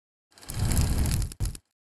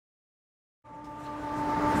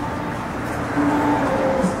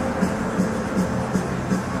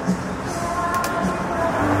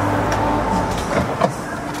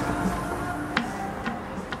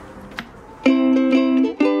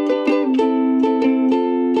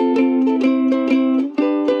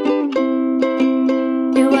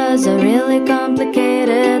was a really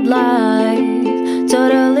complicated life,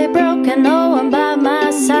 totally broken, no one by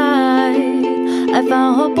my side. I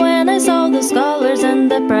found hope when I saw the colors,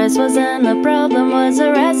 and the price wasn't a problem. Was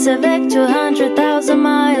a red Civic, 200,000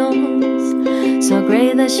 miles, so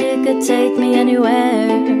great that she could take me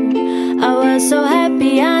anywhere. I was so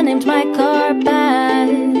happy I named my car Path,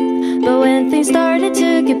 but when things started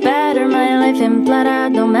to get better, my life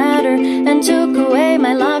imploded, no matter, and took away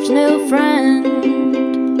my love's new friend.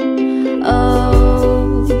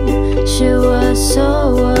 Oh, she was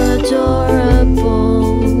so adorable.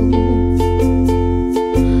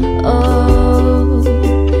 Oh,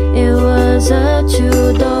 it was a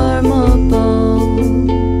two-dormable.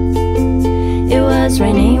 It was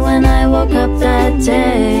raining when I woke up that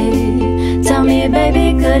day. Tell me,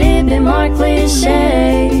 baby, could it be more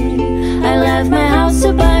cliche? I left my house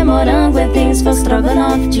to buy morango and things for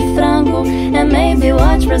stroganoff de frango, and maybe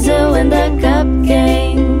watch Brazil in the cup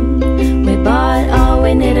game. We bought all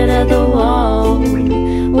we needed at the wall.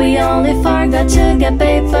 We only forgot to get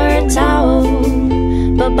paper towel,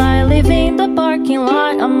 but by leaving the parking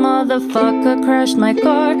lot, a motherfucker crashed my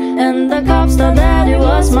car, and the cops thought that it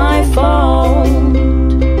was my fault.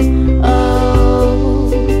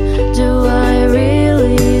 Oh, do I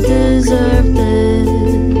really deserve this?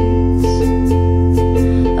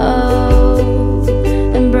 Oh,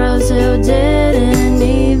 and Brazil didn't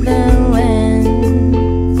even win.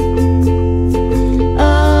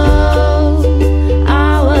 Oh,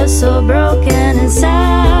 I was so broken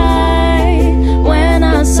inside when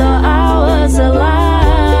I saw I was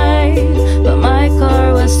alive, but my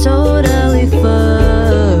car was totally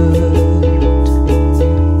fucked.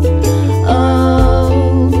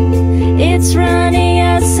 Oh, it's running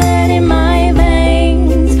acid in my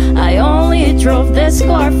veins. I only drove this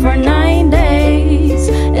car for 9 days,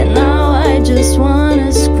 and now I just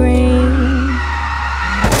wanna scream.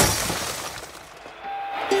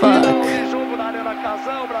 Fuck.